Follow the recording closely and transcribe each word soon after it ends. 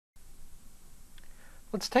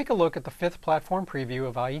Let's take a look at the fifth platform preview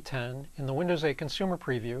of IE10 in the Windows 8 Consumer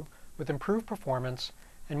Preview with improved performance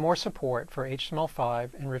and more support for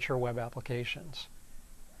HTML5 and richer web applications.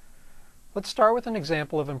 Let's start with an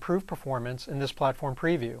example of improved performance in this platform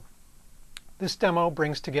preview. This demo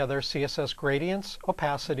brings together CSS gradients,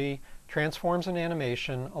 opacity, transforms, and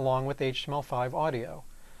animation along with HTML5 audio.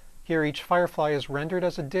 Here each Firefly is rendered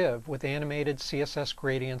as a div with animated CSS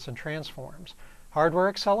gradients and transforms. Hardware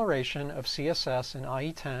acceleration of CSS in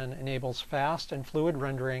IE10 enables fast and fluid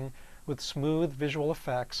rendering with smooth visual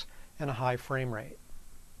effects and a high frame rate.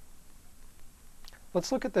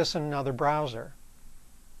 Let's look at this in another browser.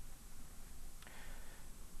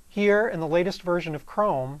 Here in the latest version of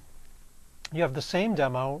Chrome, you have the same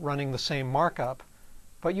demo running the same markup,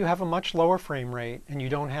 but you have a much lower frame rate and you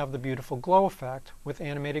don't have the beautiful glow effect with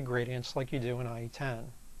animated gradients like you do in IE10.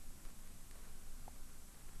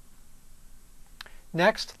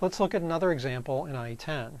 Next, let's look at another example in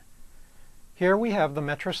IE10. Here we have the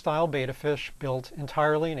Metro style beta fish built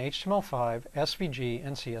entirely in HTML5, SVG,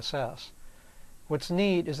 and CSS. What's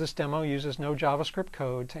neat is this demo uses no JavaScript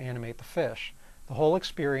code to animate the fish. The whole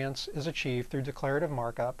experience is achieved through declarative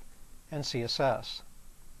markup and CSS.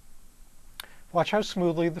 Watch how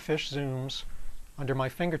smoothly the fish zooms under my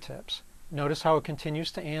fingertips. Notice how it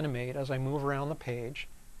continues to animate as I move around the page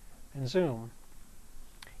and zoom.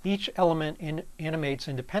 Each element animates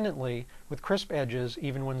independently with crisp edges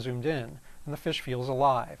even when zoomed in, and the fish feels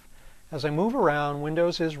alive. As I move around,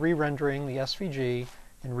 Windows is re-rendering the SVG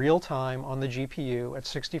in real time on the GPU at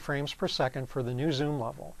 60 frames per second for the new zoom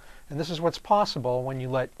level. And this is what's possible when you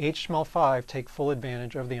let HTML5 take full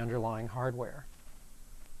advantage of the underlying hardware.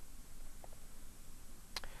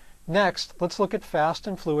 Next, let's look at fast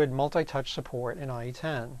and fluid multi-touch support in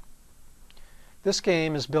IE10. This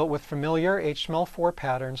game is built with familiar HTML4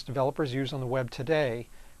 patterns developers use on the web today,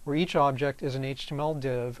 where each object is an HTML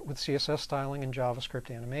div with CSS styling and JavaScript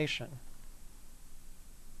animation.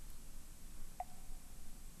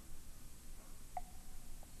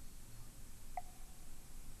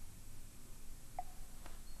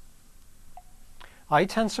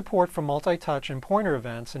 IE10 support for multi-touch and pointer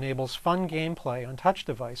events enables fun gameplay on touch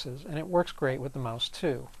devices, and it works great with the mouse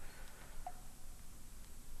too.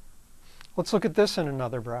 Let's look at this in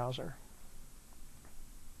another browser.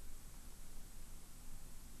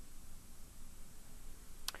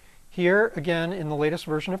 Here, again, in the latest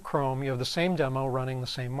version of Chrome, you have the same demo running the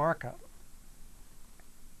same markup.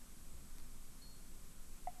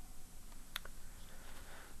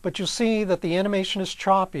 But you'll see that the animation is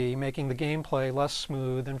choppy, making the gameplay less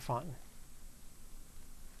smooth and fun.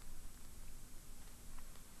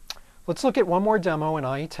 Let's look at one more demo in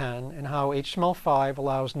IE10 and how HTML5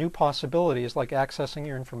 allows new possibilities like accessing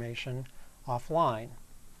your information offline.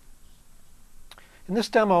 In this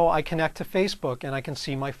demo, I connect to Facebook and I can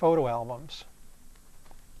see my photo albums.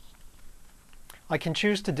 I can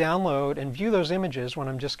choose to download and view those images when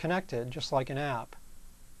I'm disconnected, just like an app.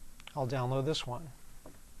 I'll download this one.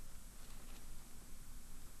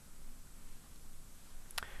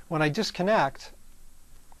 When I disconnect,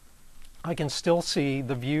 I can still see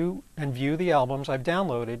the view the albums I've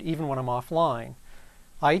downloaded even when I'm offline.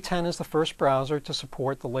 IE10 is the first browser to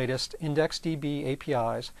support the latest IndexedDB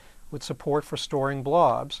APIs with support for storing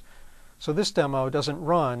blobs, so this demo doesn't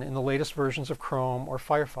run in the latest versions of Chrome or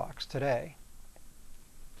Firefox today.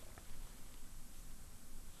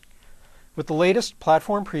 With the latest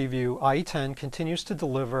platform preview, IE10 continues to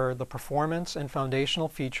deliver the performance and foundational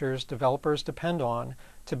features developers depend on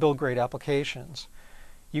to build great applications.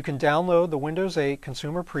 You can download the Windows 8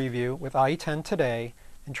 Consumer Preview with IE10 today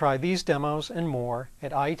and try these demos and more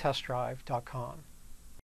at ietestdrive.com.